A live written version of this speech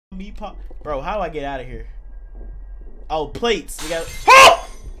me pop. Bro, how do I get out of here? Oh, plates. We got.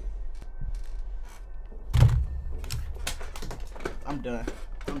 I'm done.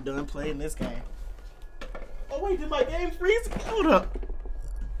 I'm done playing this game. Oh wait, did my game freeze? Hold up.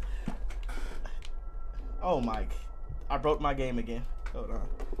 Oh my. I broke my game again. Hold on.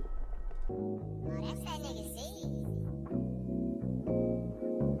 Oh, that's that nigga Z.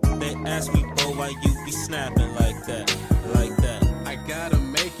 They ask me, oh, why you be snapping like that, like that. I gotta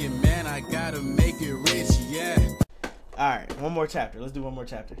make it, man. I gotta make it rich, yeah. Alright, one more chapter. Let's do one more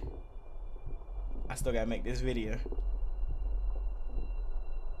chapter. I still gotta make this video.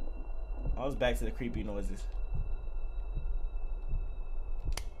 I was back to the creepy noises.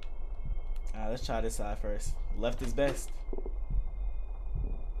 Let's try this side first. Left is best.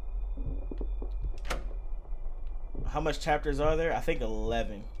 How much chapters are there? I think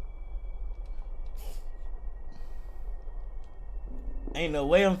 11. Ain't no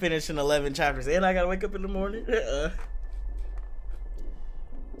way I'm finishing 11 chapters and I gotta wake up in the morning.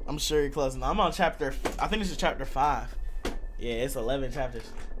 I'm sure you're close. I'm on chapter, I think this is chapter 5. Yeah, it's 11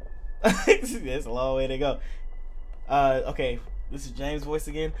 chapters. It's a long way to go. Okay, this is James' voice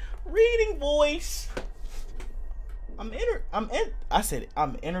again. Reading voice. I'm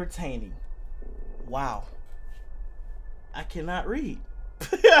entertaining. Wow. I cannot read.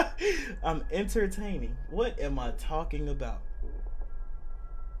 I'm entertaining. What am I talking about?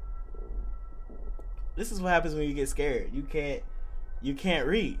 This is what happens when you get scared. You can't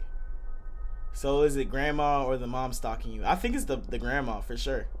read. So is it grandma or the mom stalking you? I think it's the grandma for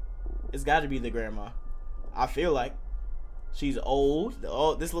sure. It's got to be the grandma. I feel like she's old.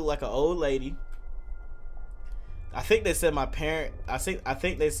 This looked like an old lady. I think they said I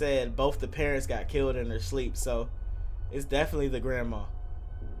think they said both the parents got killed in their sleep. So it's definitely the grandma.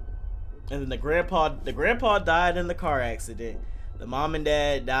 And then the grandpa died in the car accident. The mom and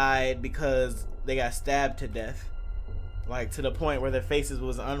dad died because they got stabbed to death, like to the point where their faces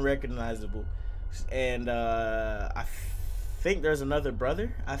was unrecognizable. And I think there's another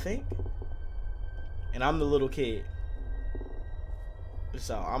brother, I think, and I'm the little kid.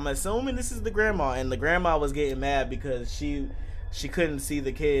 So I'm assuming this is the grandma, and the grandma was getting mad because she couldn't see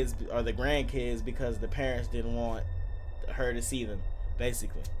the kids or the grandkids because the parents didn't want her to see them,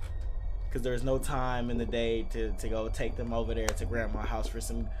 basically, because there's no time in the day to go take them over there to grandma's house for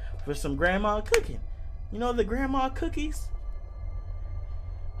some grandma cooking. You know, the grandma cookies.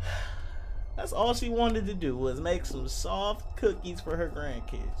 That's all she wanted to do was make some soft cookies for her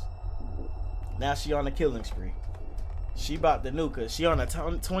grandkids. Now she on a killing spree. She about to nuke her. She on a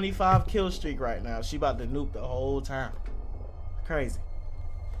 25 kill streak right now. She about to nuke the whole time. Crazy.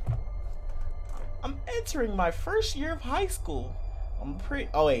 I'm entering my first year of high school.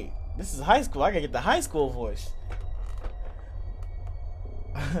 Oh wait, this is high school. I gotta get the high school voice.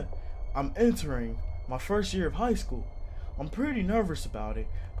 I'm entering my first year of high school. I'm pretty nervous about it,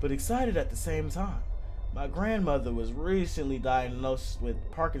 but excited at the same time. My grandmother was recently diagnosed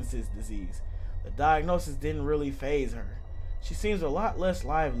with Parkinson's disease. The diagnosis didn't really faze her. She seems a lot less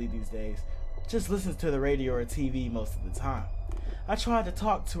lively these days. Just listens to the radio or TV most of the time. I tried to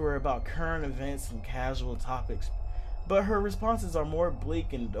talk to her about current events and casual topics, but her responses are more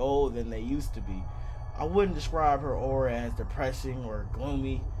bleak and dull than they used to be. I wouldn't describe her aura as depressing or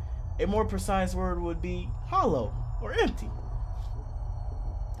gloomy. A more precise word would be hollow or empty.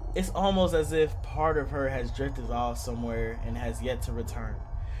 It's almost as if part of her has drifted off somewhere and has yet to return.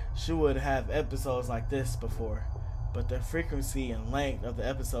 She would have episodes like this before, but the frequency and length of the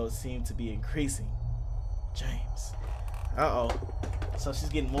episodes seem to be increasing. James. Uh-oh. So she's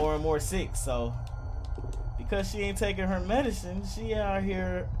getting more and more sick, so because she ain't taking her medicine, she out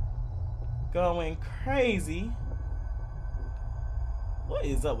here going crazy. What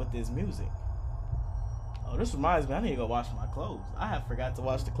is up with this music? Oh, this reminds me, I need to go wash my clothes. I have forgot to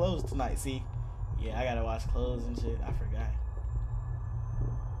wash the clothes tonight. See? Yeah, I gotta wash clothes and shit. I forgot.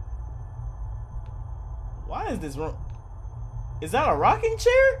 Why is this room? Is that a rocking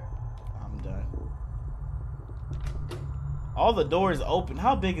chair? I'm done. All the doors open.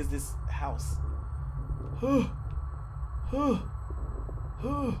 How big is this house? There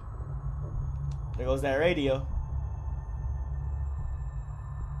goes that radio.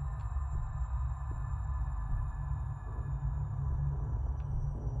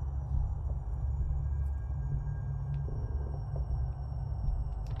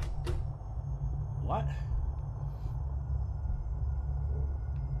 What?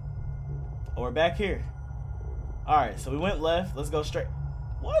 Oh, we're back here. Alright, so we went left. Let's go straight.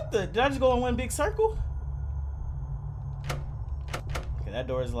 What the? Did I just go in one big circle? Okay, that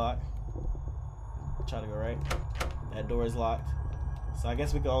door is locked. Try to go right. That door is locked. So I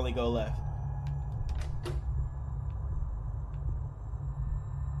guess we can only go left.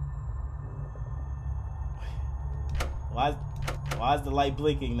 Why is the light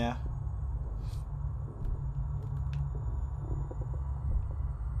blinking now?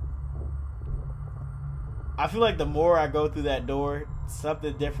 I feel like the more I go through that door,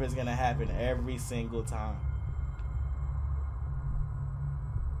 something different is gonna happen every single time.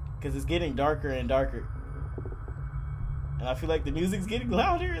 Because it's getting darker and darker. And I feel like the music's getting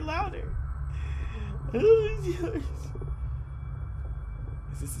louder and louder. Is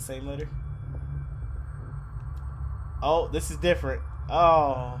this the same letter? Oh, this is different.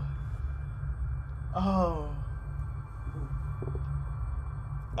 Oh.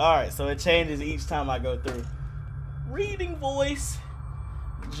 Alright, so it changes each time I go through. Reading voice.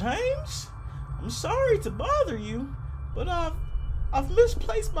 James, I'm sorry to bother you, but I've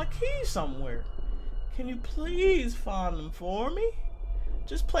misplaced my keys somewhere. Can you please find them for me?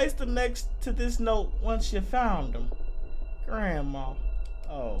 Just place them next to this note once you found them. Grandma.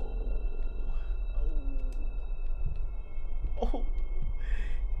 Oh.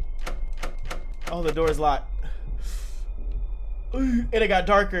 Oh, the door's locked. And it got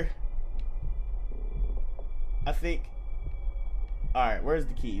darker. I think. Alright, where's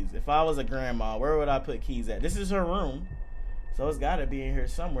the keys? If I was a grandma, where would I put keys at? This is her room. So it's gotta be in here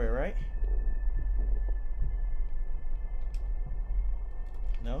somewhere, right?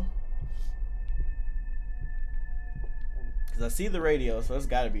 No? Because I see the radio, so it's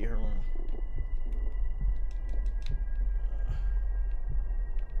gotta be her room.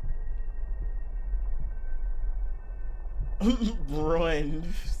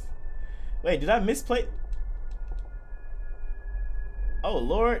 Run. Wait, did I misplay? Oh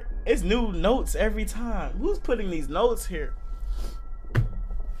Lord, it's new notes every time. Who's putting these notes here?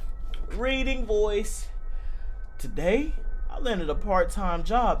 Reading voice. Today, I landed a part-time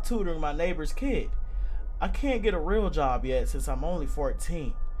job tutoring my neighbor's kid. I can't get a real job yet since I'm only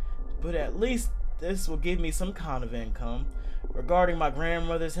 14, but at least this will give me some kind of income. Regarding my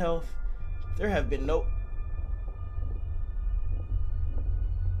grandmother's health, there have been no...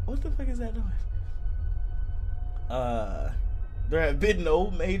 What the fuck is that noise? There have been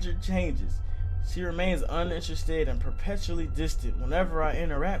no major changes. She remains uninterested and perpetually distant whenever I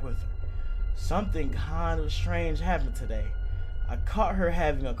interact with her. Something kind of strange happened today. I caught her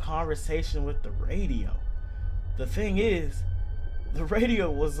having a conversation with the radio. The thing is, the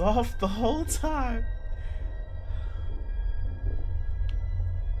radio was off the whole time.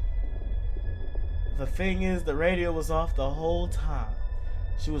 The radio was off the whole time.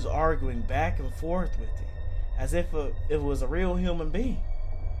 She was arguing back and forth with it, as if it was a real human being.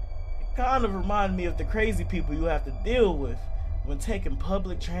 It kind of reminded me of the crazy people you have to deal with when taking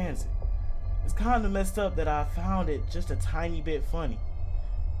public transit. It's kind of messed up that I found it just a tiny bit funny.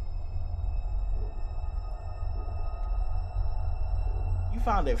 You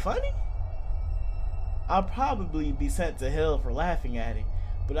found it funny? I'll probably be sent to hell for laughing at it,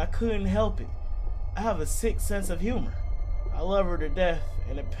 but I couldn't help it. I have a sick sense of humor. I love her to death,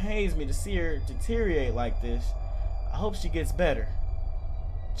 and it pains me to see her deteriorate like this. I hope she gets better.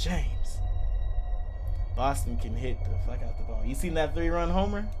 James. Boston can hit the fuck out the ball. You seen that 3-run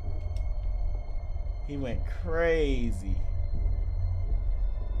homer? He went crazy.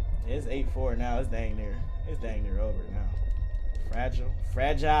 It's 8-4 now. It's dang near over now.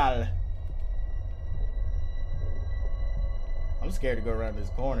 Fragile. I'm scared to go around this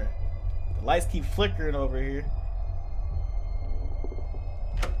corner. The lights keep flickering over here.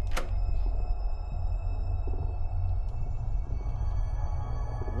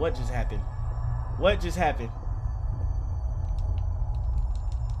 What just happened? What just happened?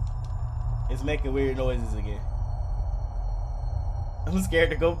 It's making weird noises again. I'm scared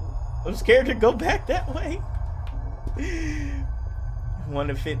to go back that way.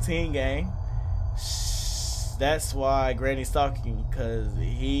 1-15 game. That's why Granny's talking, because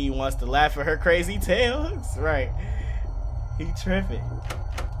he wants to laugh at her crazy tales. Right. He tripping.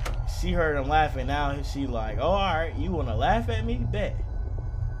 She heard him laughing. Now she like, oh, alright, you want to laugh at me? Bet.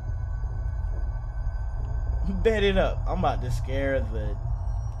 Bet it up. I'm about to scare the...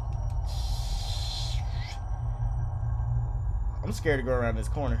 I'm scared to go around this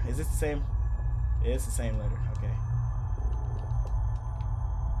corner. Is this the same? Yeah, it's the same letter. Okay.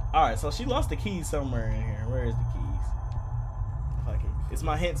 Alright, so she lost the keys somewhere in here. Where is the keys? Fuck it. Is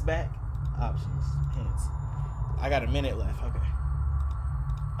my hints back? Options. Hints. I got a minute left. Okay.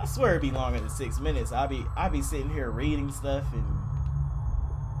 I swear it'd be longer than 6 minutes. I'll be sitting here reading stuff and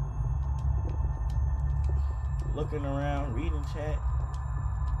looking around, reading chat.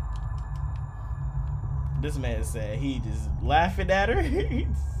 This man said he just laughing at her. He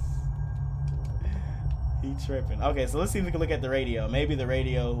tripping. Okay, so let's see if we can look at the radio. Maybe the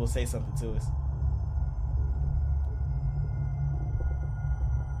radio will say something to us.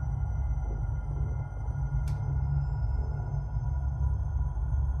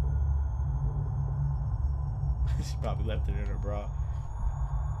 She probably left it in her bra.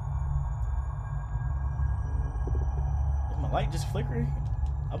 Is my light just flickering?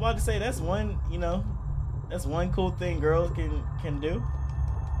 I'm about to say that's one, you know, that's one cool thing girls can do.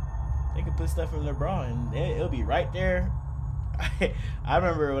 They can put stuff in their bra and it'll be right there. I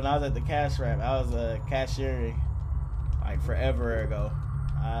remember when I was at the cash wrap, I was a cashier like forever ago.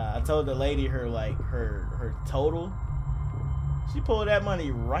 I told the lady her total. She pulled that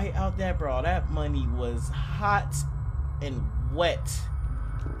money right out that bra. That money was hot and wet.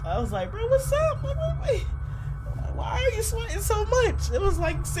 I was like, bro, what's up? Why are you sweating so much? It was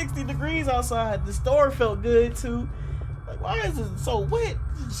like 60 degrees outside. The store felt good too. Like, why is it so wet?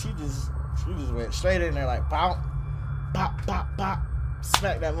 She just went straight in there like pop, pop, pop, pop.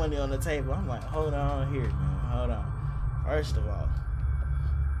 Smack that money on the table. I'm like, hold on here, man. Hold on. First of all,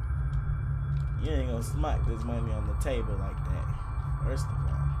 you ain't gonna smack this money on the table like that. First of all.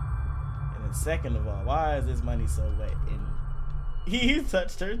 And then second of all, why is this money so wet? And he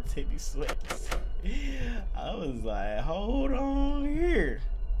touched her titty sweats. I was like, hold on here.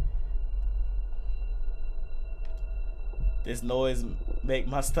 This noise make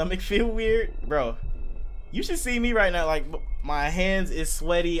my stomach feel weird. Bro, you should see me right now. Like, my hands is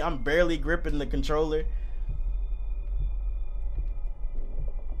sweaty. I'm barely gripping the controller.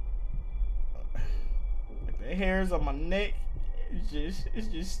 Like, the hairs on my neck. It's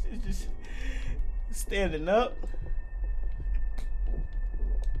just standing up.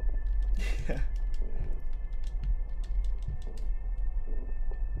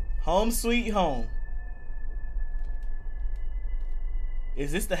 Home sweet home.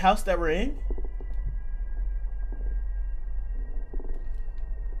 Is this the house that we're in?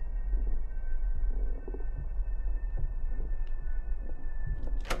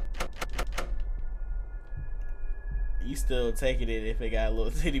 You still taking it if it got a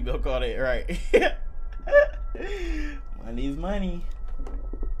little titty milk on it, right? Money's money.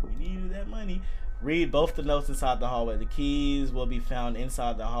 We needed that money. Read both the notes inside the hallway. The keys will be found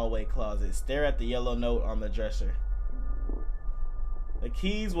inside the hallway closet. Stare at the yellow note on the dresser. The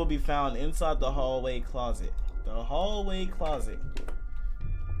keys will be found inside the hallway closet. The hallway closet.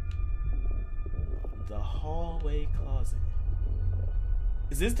 The hallway closet.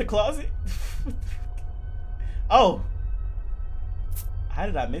 Is this the closet? Oh! How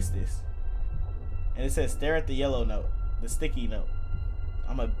did I miss this? And it says stare at the yellow note. The sticky note.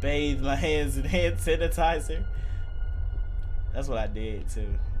 I'm gonna bathe my hands in hand sanitizer. That's what I did too.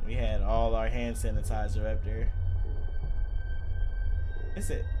 We had all our hand sanitizer up there. It's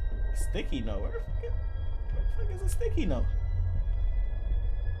a sticky note. Where the fuck is a sticky note?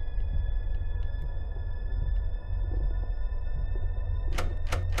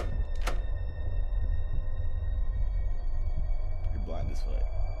 You're blind as fuck.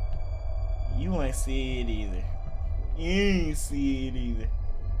 You ain't see it either. You ain't see it either.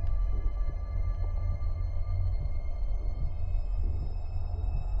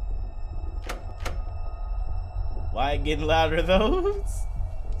 Why it getting louder though?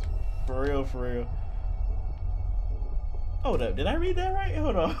 For real, for real. Hold up, did I read that right?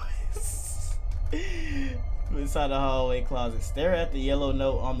 Hold on. Inside the hallway closet. Stare at the yellow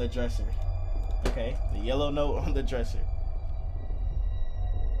note on the dresser. Okay, the yellow note on the dresser.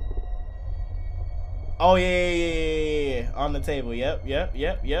 Oh yeah. On the table. Yep.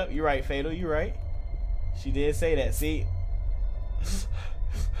 You're right, Fatal. You're right. She did say that. See?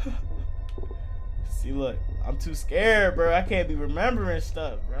 See, look. I'm too scared, bro. I can't be remembering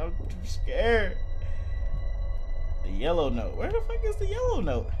stuff, bro. I'm too scared. The yellow note. Where the fuck is the yellow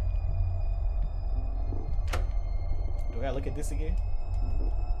note? Do I gotta look at this again?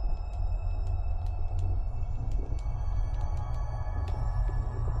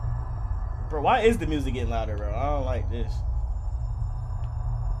 Bro, why is the music getting louder, bro? I don't like this.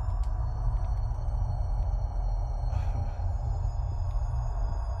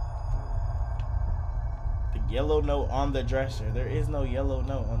 Yellow note on the dresser. There is no yellow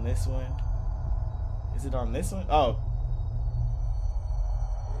note on this one. Is it on this one? Oh.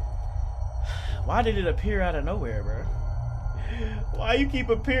 Why did it appear out of nowhere, bro? Why you keep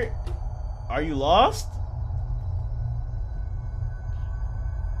appearing? Are you lost?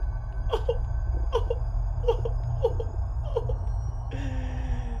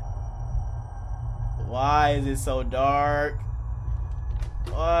 Why is it so dark?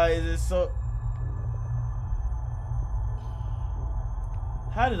 Why is it so...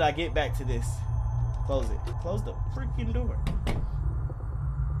 How did I get back to this? Close it. Close the freaking door.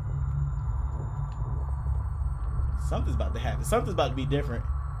 Something's about to happen. Something's about to be different.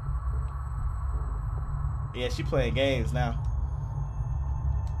 Yeah, she playing games now.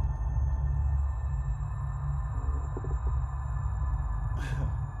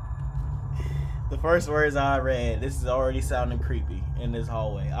 The first words I read, this is already sounding creepy in this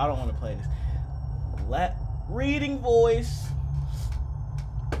hallway. I don't want to play this. Reading voice.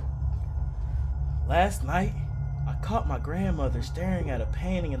 Last night, I caught my grandmother staring at a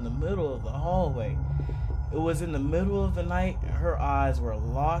painting in the middle of the hallway. It was in the middle of the night and her eyes were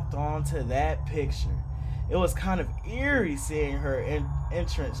locked onto that picture. It was kind of eerie seeing her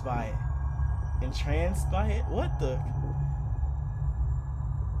entranced by it. Entranced by it? What the?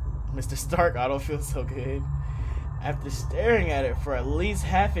 Mr. Stark, I don't feel so good. After staring at it for at least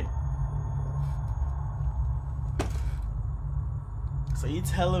half an... So you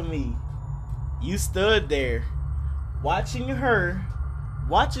telling me you stood there watching her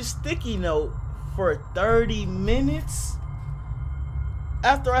watch a sticky note for 30 minutes?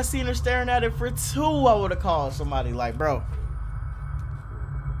 After I seen her staring at it for 2, I would have called somebody like, bro,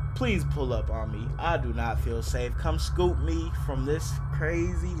 please pull up on me. I do not feel safe. Come scoop me from this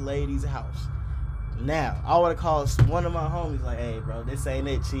crazy lady's house. Now, I would have called one of my homies like, hey, bro, this ain't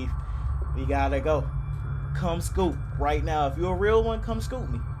it, chief. We gotta go. Come scoop right now. If you're a real one, come scoop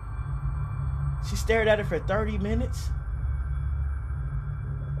me. She stared at it for 30 minutes.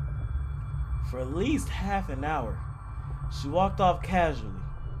 For at least half an hour. She walked off casually.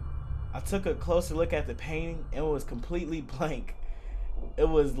 I took a closer look at the painting and it was completely blank. It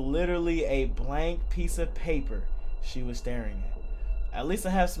was literally a blank piece of paper she was staring at. At least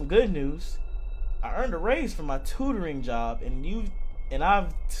I have some good news. I earned a raise for my tutoring job and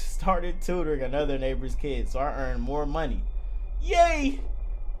I've started tutoring another neighbor's kids, so I earned more money. Yay!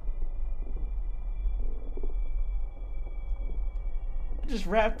 I just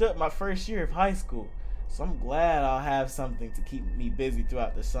wrapped up my first year of high school. So I'm glad I'll have something to keep me busy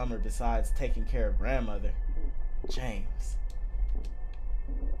throughout the summer besides taking care of grandmother. James.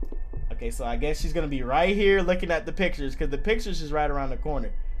 Okay, so I guess she's gonna be right here looking at the pictures because the pictures is right around the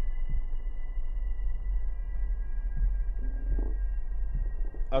corner.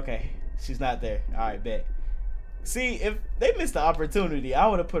 Okay, she's not there. Alright, bet. See, if they missed the opportunity, I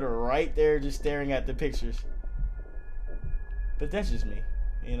would have put her right there just staring at the pictures. But that's just me.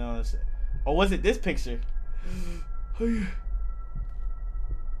 You know what I'm saying? Or was it this picture? Oh, yeah.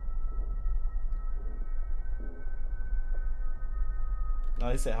 No,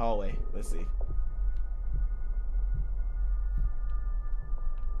 it said hallway. Let's see.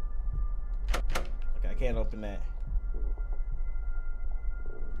 Okay, I can't open that.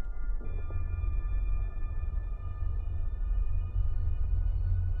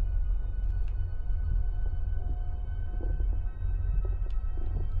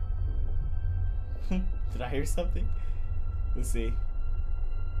 Did I hear something? Let's see.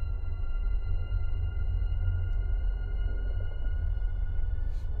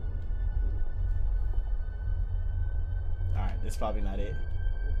 Alright, that's probably not it.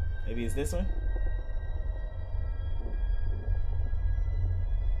 Maybe it's this one?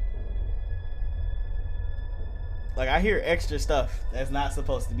 Like, I hear extra stuff that's not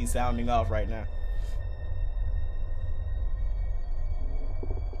supposed to be sounding off right now.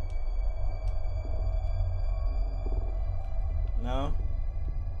 No,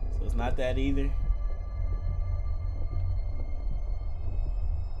 so it's not that either.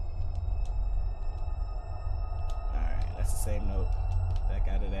 Alright, that's the same note. Back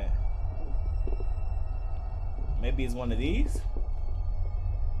out of that. Maybe it's one of these?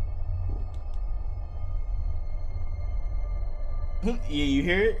 Yeah, you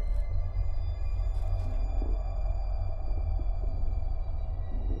hear it?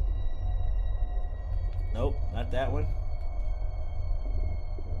 Nope, not that one.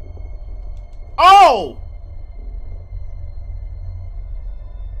 Oh!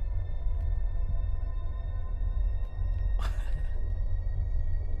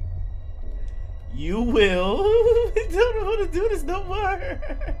 You will. Don't want to do this no more.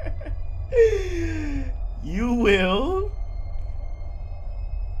 You will.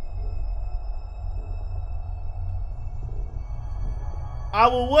 I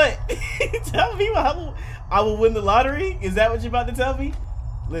will what? Tell me I will win the lottery? Is that what you're about to tell me?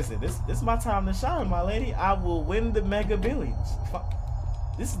 Listen, this is my time to shine, my lady. I will win the Mega Billions.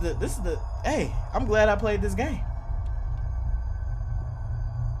 This is the hey, I'm glad I played this game.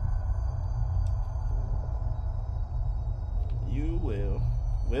 You will.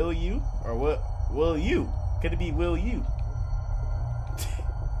 Will you? Or what? Will you? Could it be will you?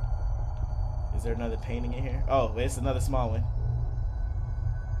 Is there another painting in here? Oh, it's another small one.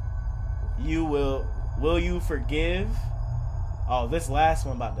 Will you forgive? Oh, this last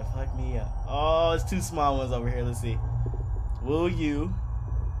one about to fuck me up. Oh, it's two small ones over here. Let's see. Will you?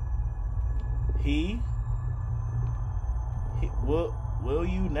 Will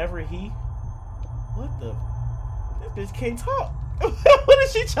you never he? What the? This bitch can't talk. What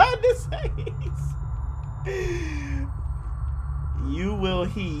is she trying to say? You will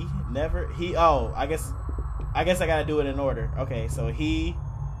he never he? Oh, I guess I gotta do it in order. Okay, so he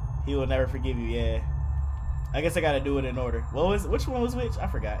will never forgive you. Yeah, I guess I gotta do it in order. Which one was which? I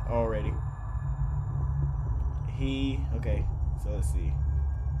forgot already. Okay, so let's see.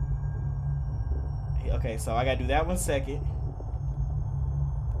 Okay, so I gotta do that one second.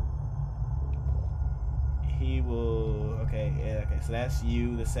 He will. Okay, yeah. Okay, so that's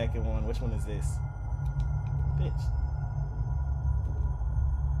you. The second one. Which one is this? Bitch.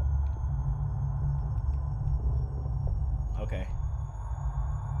 Okay.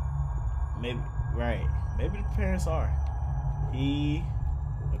 Maybe, right. Maybe the parents are.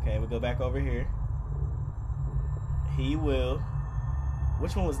 Okay, we'll go back over here. He will.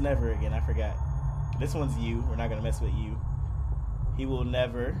 Which one was never again? I forgot. This one's you. We're not gonna mess with you. He will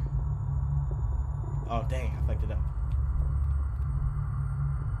never. Oh, dang. I fucked it up.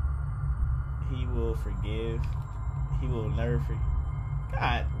 He will forgive. He will never forgive.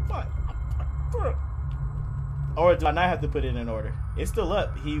 God, fuck. Or do I not have to put it in order? It's still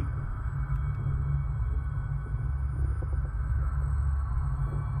up. He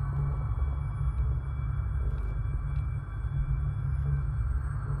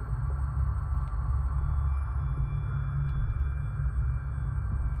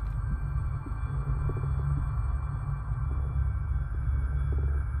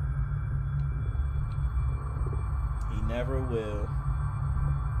never will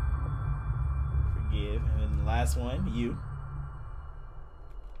forgive. And then the last one, you.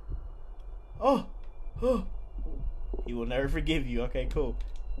 Oh, he will never forgive you. Okay, cool.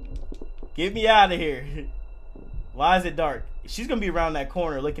 Get me out of here. Why is it dark? She's gonna be around that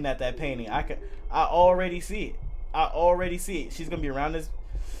corner looking at that painting. I already see it. She's gonna be around this.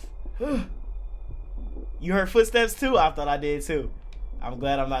 You heard footsteps too? I thought I did too. I'm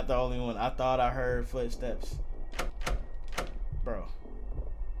glad I'm not the only one. I thought I heard footsteps. Bro,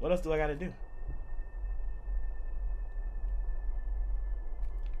 what else do I gotta do?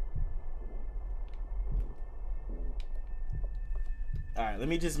 Alright, let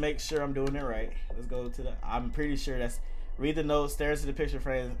me just make sure I'm doing it right. Let's go to the... I'm pretty sure that's... Read the note, stare into the picture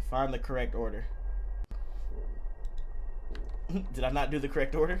frame, find the correct order. Did I not do the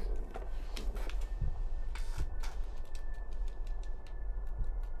correct order?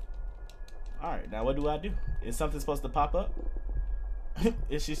 Alright, now what do I do? Is something supposed to pop up?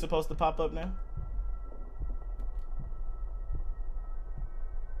 Is she supposed to pop up now?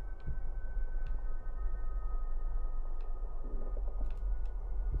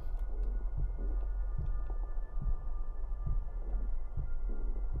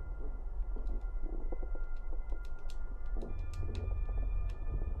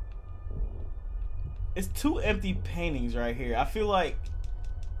 It's two empty paintings right here. I feel like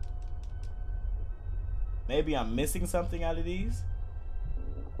maybe I'm missing something out of these.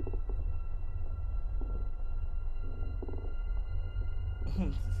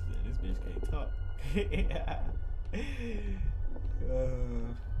 This bitch can't talk.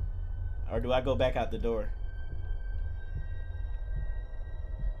 Or do I go back out the door?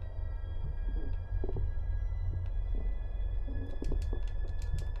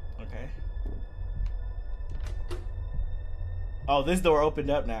 Okay. Oh, this door opened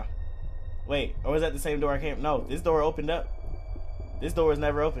up now. Wait, or was that the same door I came? No, this door opened up. This door was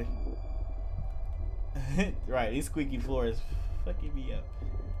never open. Right, these squeaky floors fucking me up.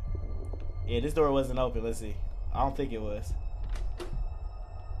 Yeah, this door wasn't open. Let's see. I don't think it was.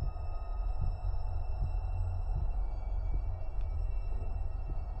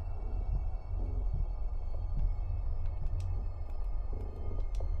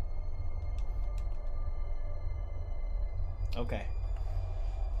 Okay.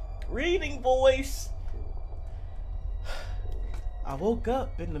 Reading voice. I woke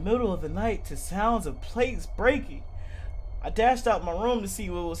up in the middle of the night to sounds of plates breaking. I dashed out my room to see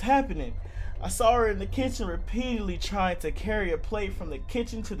what was happening. I saw her in the kitchen repeatedly trying to carry a plate from the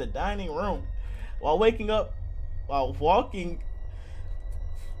kitchen to the dining room. While walking.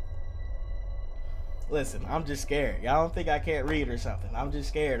 Listen, I'm just scared. Y'all don't think I can't read or something. I'm just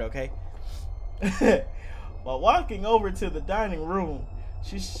scared, okay? While walking over to the dining room,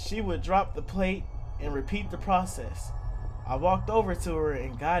 she would drop the plate and repeat the process. I walked over to her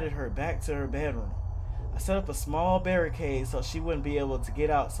and guided her back to her bedroom. I set up a small barricade so she wouldn't be able to get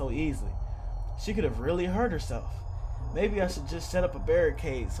out so easily. She could have really hurt herself. Maybe I should just set up a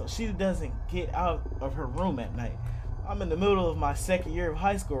barricade so she doesn't get out of her room at night. I'm in the middle of my second year of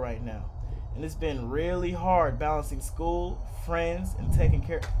high school right now, and it's been really hard balancing school, friends, and taking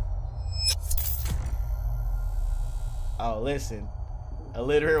care. Oh, listen.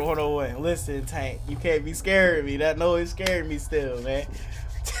 Illiterate 101. Listen, Tank, you can't be scared of me. That noise scared me still, man.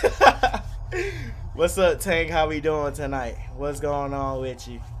 What's up, Tank? How we doing tonight? What's going on with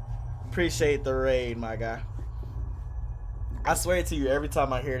you? Appreciate the raid, my guy. I swear to you, every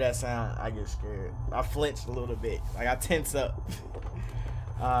time I hear that sound, I get scared. I flinch a little bit. Like, I tense up.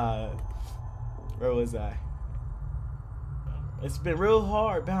 Where was I? It's been real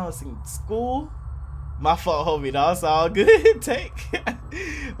hard balancing school. My fault, homie. No, it's all good. Tank.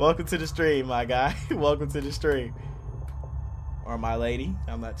 Welcome to the stream, my guy. Welcome to the stream. Or my lady.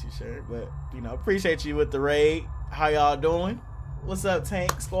 I'm not too sure. But, you know, appreciate you with the raid. How y'all doing? What's up,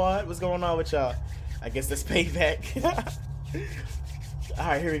 Tank Squad? What's going on with y'all? I guess that's payback.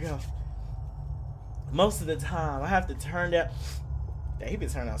 Alright, here we go. Most of the time, I have to turn down... Dang, he been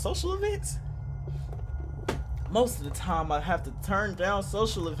turning down social events? Most of the time, I have to turn down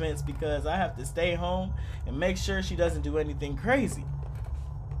social events because I have to stay home and make sure she doesn't do anything crazy.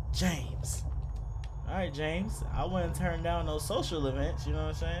 James. Alright, James. I wouldn't turn down those social events, you know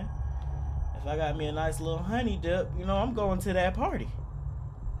what I'm saying? If I got me a nice little honey dip, you know, I'm going to that party.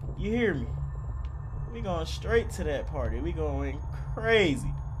 You hear me? We going straight to that party. We going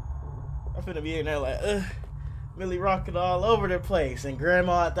crazy. I'm finna be in there like, Millie rocking all over the place, and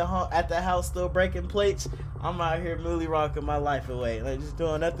grandma at the house still breaking plates. I'm out here Millie rocking my life away, like just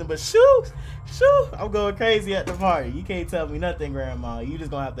doing nothing but shoo. I'm going crazy at the party. You can't tell me nothing, grandma. You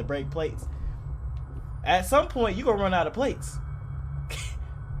just gonna have to break plates. At some point, you gonna run out of plates.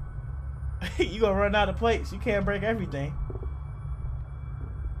 You gonna run out of plates. You can't break everything.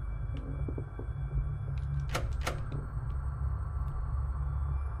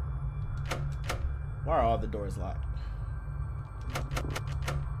 Why are all the doors locked?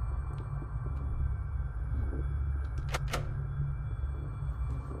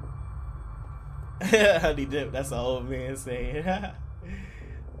 Honey dip, that's an old man saying.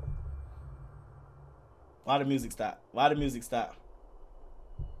 Why the music stop? Why the music stop?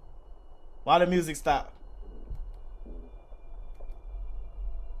 Why the music stop?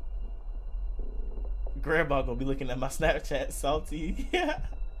 Grandma gonna be looking at my Snapchat salty.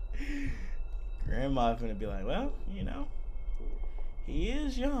 Grandma's gonna be like, well, you know, he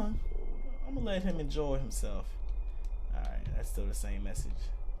is young. I'm gonna let him enjoy himself. Alright, that's still the same message.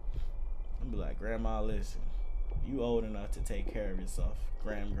 I'm gonna be like, Grandma, listen, you old enough to take care of yourself.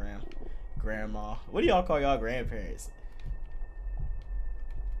 Grandma. What do y'all call y'all grandparents?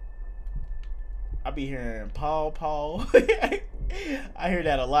 I be hearing Paul. I hear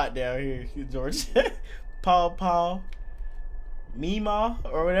that a lot down here, George. Paul. Mima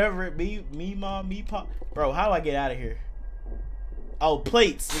or whatever it be. Mima, Meepa. Bro, how do I get out of here? Oh,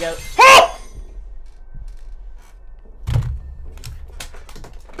 plates. We got.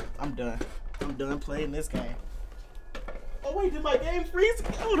 I'm done. I'm done playing this game. Oh wait, did my game freeze?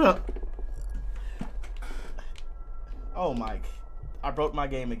 Hold up. Oh my! I broke my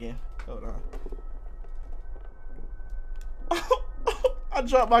game again. Hold on. I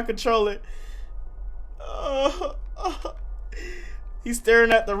dropped my controller. He's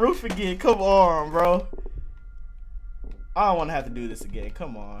staring at the roof again. Come on, bro. I don't want to have to do this again.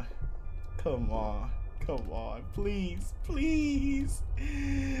 Come on. Please.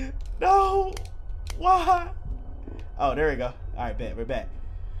 No. Why? Oh, there we go. All right, bet. We're back.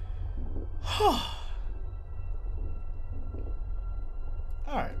 All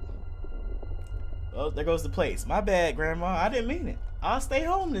right. Well, there goes the place. My bad, Grandma. I didn't mean it. I'll stay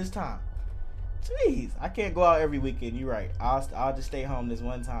home this time. Jeez, I can't go out every weekend. You're right. I'll just stay home this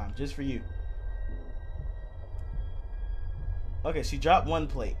one time, just for you. Okay, she dropped one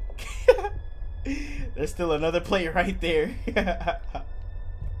plate. There's still another plate right there.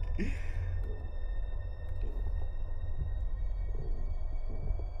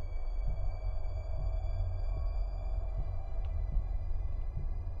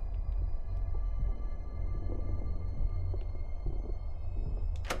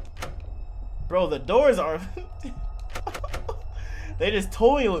 Bro, the doors are... They just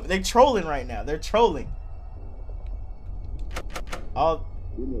toying. They trolling right now. They're trolling. All...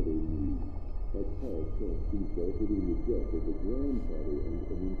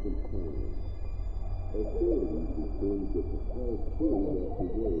 So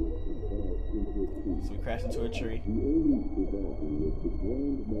we crashed into a tree.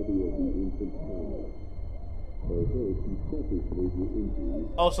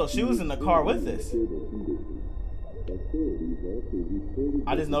 Oh, so she was in the car with us.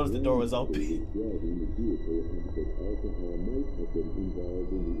 I just noticed the door was open.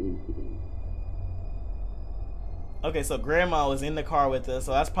 Okay, so grandma was in the car with us,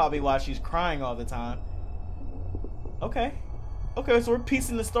 so that's probably why she's crying all the time. Okay. Okay, so we're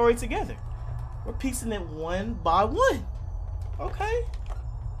piecing the story together. We're piecing it one by one. Okay.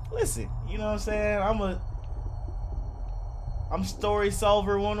 Listen, you know what I'm saying? I'm story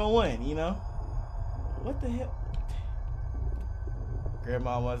solver 101, you know? What the hell?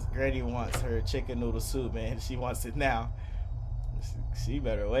 Granny wants her chicken noodle soup, man. She wants it now. She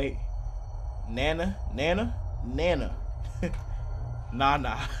better wait. Nana.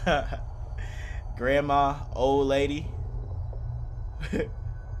 Nah. Grandma, old lady.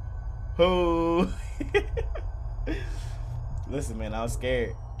 Who? Listen, man, I was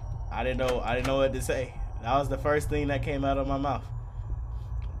scared. I didn't know what to say. That was the first thing that came out of my mouth.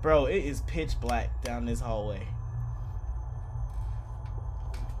 Bro, it is pitch black down this hallway.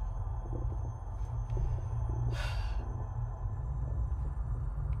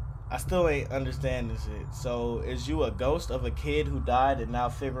 I still ain't understand this shit. So, is you a ghost of a kid who died and now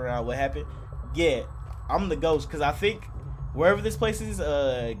figuring out what happened? Yeah, I'm the ghost, because I think wherever this place is,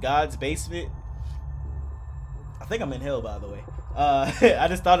 God's basement. I think I'm in hell, by the way. I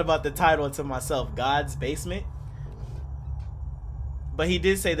just thought about the title to myself, God's basement. But he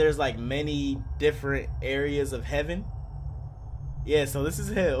did say there's like many different areas of heaven. Yeah, so this is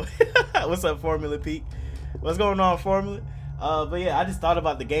hell. What's up, Formula Pete? What's going on, Formula? But yeah, I just thought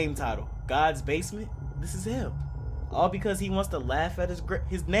about the game title, God's basement. This is hell. All because he wants to laugh at his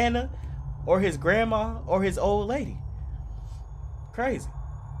nana, or his grandma, or his old lady. Crazy.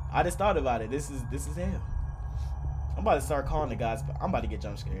 I just thought about it. This is hell. I'm about to start calling the gods. I'm about to get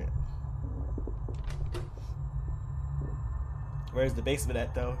jump scared. Where's the basement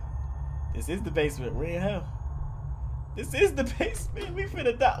at, though? This is the basement. We're in hell. This is the basement. We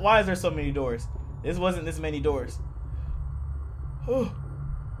finna die. Why is there so many doors? This wasn't this many doors. What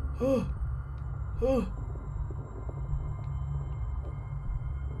the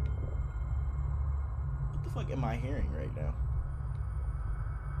fuck am I hearing right now?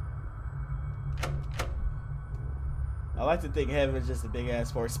 I like to think heaven's just a big ass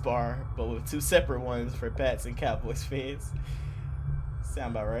sports bar, but with two separate ones for Pats and Cowboys fans.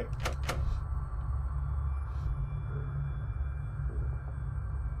 Sound about right.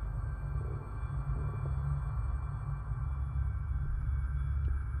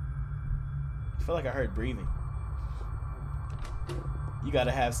 I feel like I heard breathing. You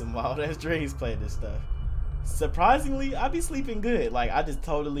gotta have some wild ass dreams playing this stuff. Surprisingly, I be sleeping good. Like, I just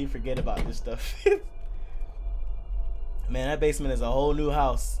totally forget about this stuff. Man, that basement is a whole new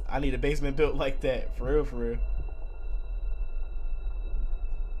house. I need a basement built like that. For real, for real.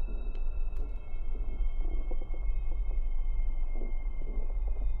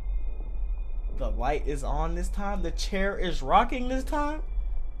 The light is on this time. The chair is rocking this time.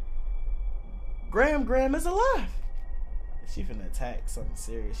 Graham is alive. She finna attack something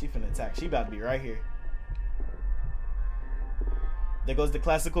serious. She finna attack. She about to be right here. There goes the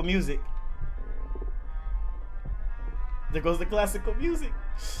classical music. There goes the classical music.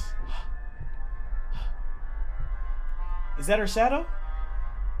 Is that her shadow?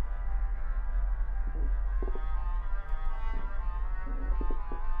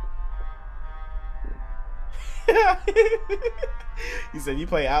 You said you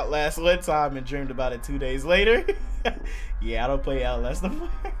played Outlast one time and dreamed about it 2 days later. Yeah, I don't play Outlast no more.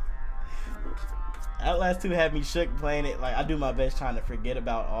 Outlast 2 had me shook playing it. Like, I do my best trying to forget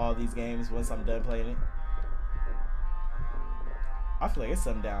about all these games once I'm done playing it. I feel like it's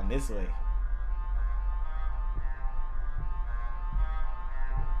something down this way.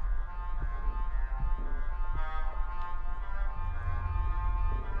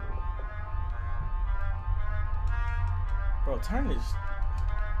 Bro, turn this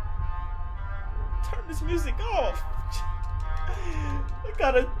music off. What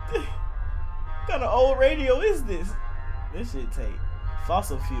kind of old radio is this? This shit take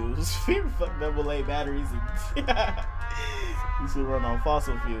fossil fuels. We fuck AA batteries and you should run on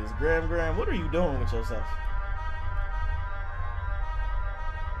fossil fuels. Graham, what are you doing with yourself?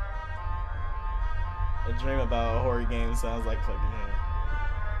 A dream about a horror game sounds like fucking hell.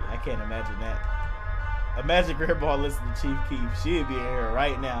 I can't imagine that. Imagine Grandma listening to Chief Keef. She'd be in here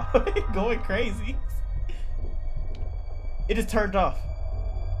right now, going crazy. It is turned off.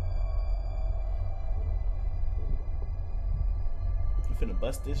 finna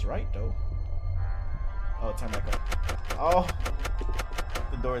bust this right though. Oh, turn back up. Oh,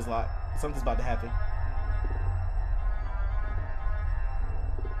 the door is locked. Something's about to happen.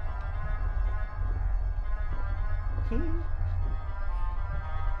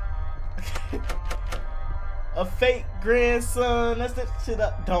 A fake grandson. That's the shit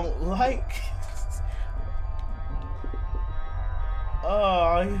I don't like.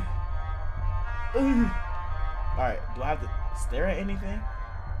 Oh. Alright, do I have to stare at anything?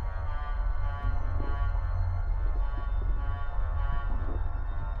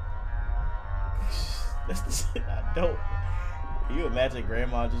 That's the shit I don't. Can you imagine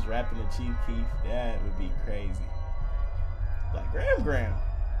grandma just rapping the Chief Keef? That would be crazy. Like, Gram.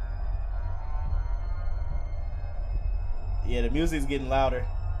 Yeah, the music's getting louder.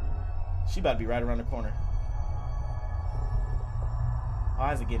 She about to be right around the corner.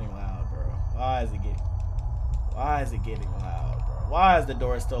 Why is it getting loud, bro? Why is it getting loud, bro? Why is the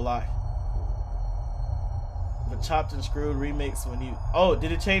door still locked? The Chopped and Screwed remix when you... Oh,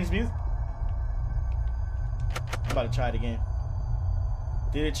 did it change music? I'm about to try it again.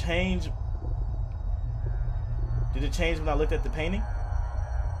 Did it change when I looked at the painting?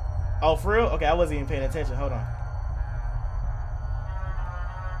 Oh, for real? Okay, I wasn't even paying attention. Hold on.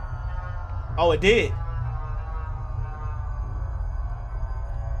 Oh, it did.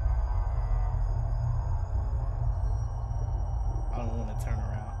 I don't want to turn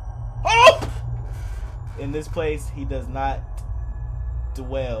around. Oh! In this place, he does not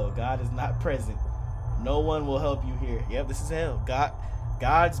dwell. God is not present. No one will help you here. Yep, this is hell.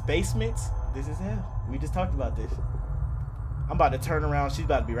 God's basement. This is hell. We just talked about this. I'm about to turn around. She's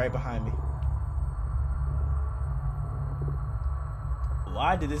about to be right behind me.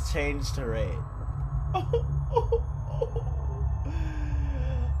 Why did this change to red?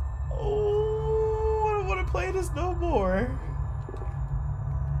 Oh, I don't want to play this no more.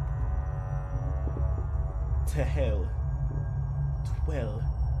 To hell. 12.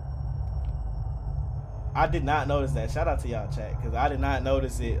 I did not notice that. Shout out to y'all, chat, because I did not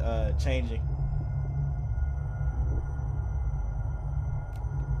notice it changing.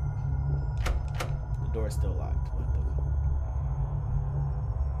 The door is still locked. What the?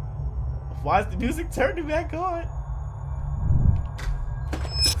 Why is the music turning back on?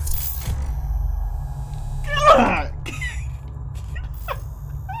 God!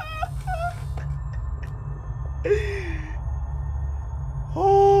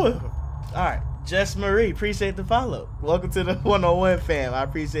 Oh, all right. Jess Marie, appreciate the follow. Welcome to the 101 fam. I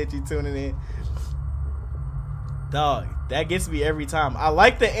appreciate you tuning in. Dog, that gets me every time. I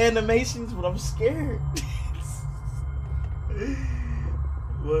like the animations, but I'm scared.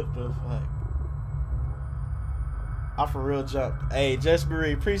 What the fuck? I for real jumped. Hey, Jess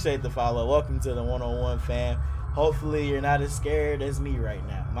Marie, appreciate the follow. Welcome to the 101 fam. Hopefully you're not as scared as me right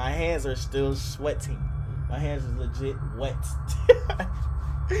now. My hands are still sweating. My hands are legit wet.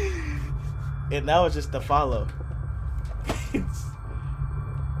 And that was just the follow.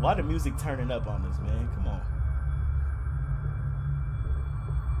 Why the music turning up on this, man? Come on.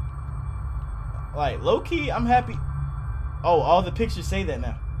 Like, low-key, I'm happy. Oh, all the pictures say that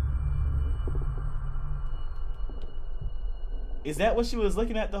now. Is that what she was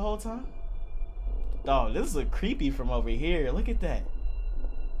looking at the whole time? Dog, this is creepy from over here. Look at that.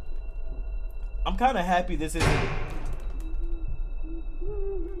 I'm kind of happy this isn't...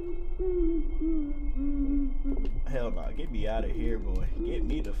 Hell no, get me out of here, boy. Get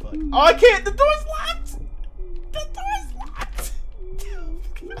me the fuck. Oh, I can't! The door's locked! The door's locked!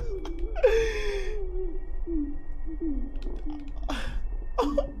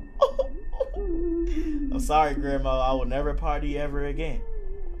 I'm sorry, Grandma. I will never party ever again.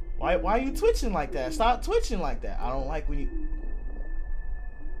 Why are you twitching like that? Stop twitching like that. I don't like when you...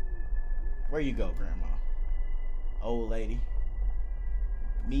 Where you go, Grandma? Old lady.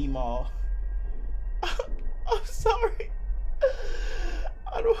 Meemaw. I'm sorry.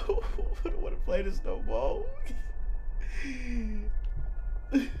 I don't want to play this no more.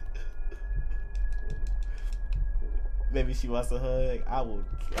 Maybe she wants a hug. I will,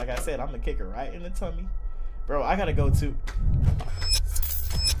 like I said, I'm gonna kick her right in the tummy. Bro, I gotta go to...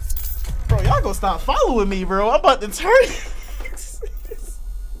 Bro, y'all gonna stop following me, bro. I'm about to turn.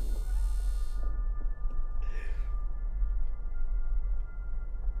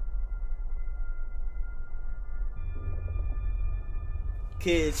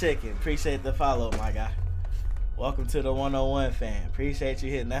 Kid Chicken, appreciate the follow, my guy. Welcome to the 101 fam. Appreciate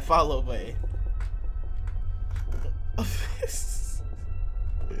you hitting that follow button.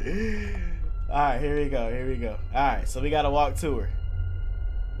 Alright, here we go. Alright, so we gotta walk to her.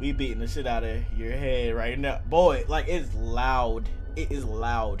 We beating the shit out of your head right now. Boy, like, it's loud. It is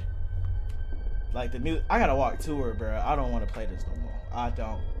loud. Like the music, I gotta walk to her, bro. I don't want to play this no more. I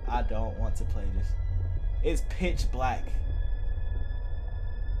don't want to play this. It's pitch black.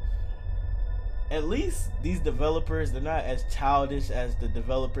 At least these developers, they're not as childish as the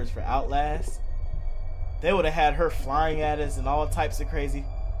developers for Outlast. They would have had her flying at us and all types of crazy.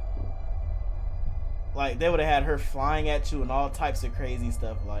 Like, they would have had her flying at you and all types of crazy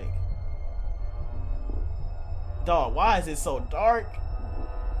stuff. Like, dog, why is it so dark?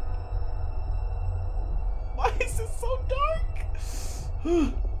 Why is it so dark?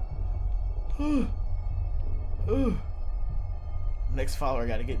 Next follower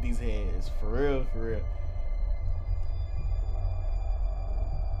gotta get these heads. For real, for real.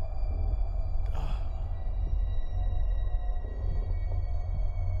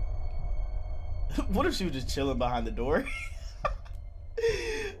 What if she was just chilling behind the door?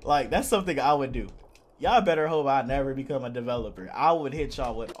 Like, that's something I would do. Y'all better hope I never become a developer. I would hit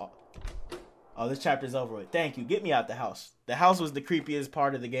y'all with, oh, this chapter's over with. Thank you. Get me out the house. The house was the creepiest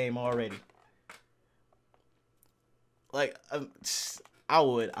part of the game already. Like, I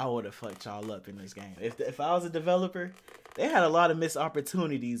would have fucked y'all up in this game. If I was a developer, they had a lot of missed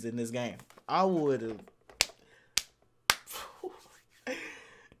opportunities in this game. I would have.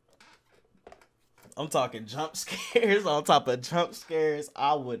 I'm talking jump scares on top of jump scares.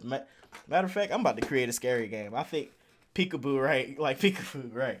 I would. Matter of fact, I'm about to create a scary game. I think Peekaboo, right? Like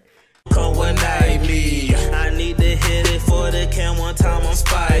Peekaboo, right? Come one night, me. I need to hit it for the cam one time on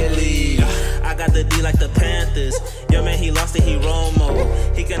Spike Lee. I got the D like the Panthers. Yo, man, he lost it, he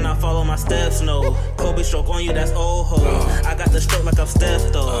Romo. He cannot follow my steps, no. Kobe stroke on you, that's old ho. I got the stroke like I'm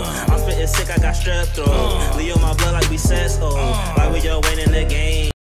Steph, though. I'm spitting sick, I got strep throat. Leo, my blood like we says, oh. Like we all waiting the game.